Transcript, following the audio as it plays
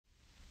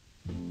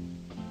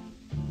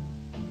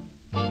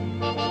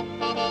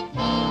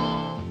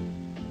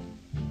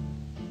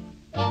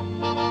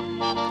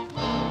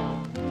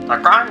The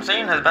crime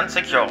scene has been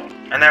secured,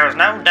 and there is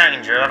no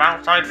danger of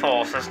outside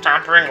forces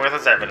tampering with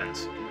its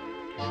evidence.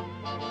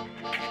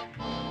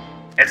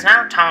 It's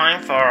now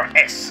time for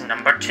S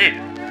number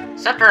 2.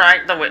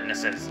 Separate the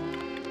witnesses.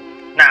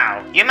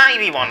 Now, you may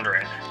be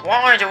wondering,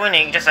 why do we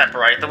need to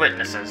separate the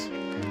witnesses?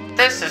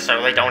 This is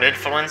so they don't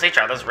influence each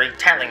other's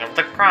retelling of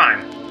the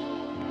crime.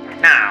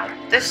 Now,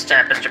 this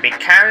step is to be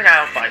carried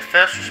out by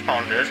first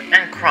responders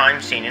and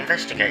crime scene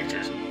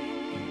investigators.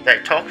 They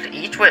talk to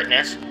each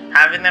witness,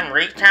 having them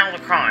retell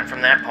the crime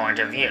from their point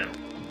of view.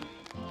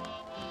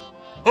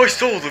 I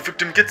saw the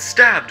victim get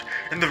stabbed,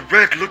 and the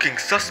red-looking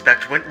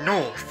suspect went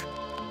north.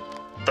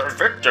 The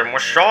victim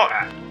was shot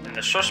at, and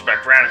the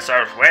suspect ran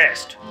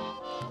southwest.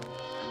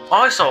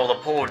 I saw the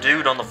poor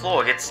dude on the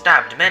floor get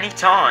stabbed many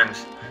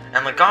times,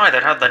 and the guy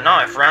that had the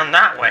knife ran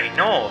that way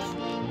north.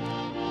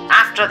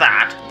 After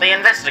that, the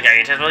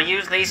investigators will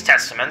use these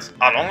testaments,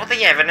 along with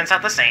the evidence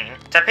at the scene,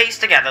 to piece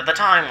together the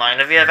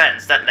timeline of the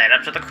events that led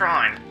up to the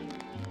crime.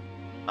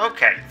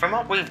 Okay, from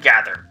what we've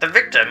gathered, the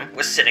victim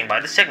was sitting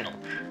by the signal.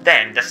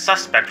 Then the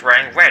suspect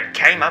wearing red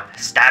came up,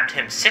 stabbed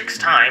him 6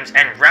 times,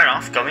 and ran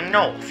off going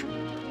north.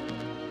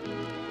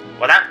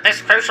 Without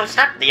this crucial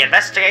step, the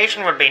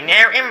investigation would be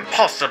near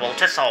impossible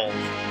to solve.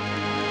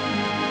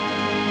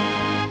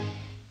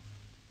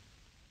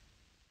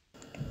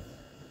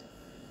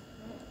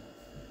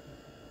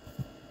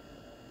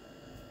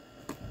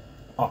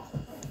 Oh.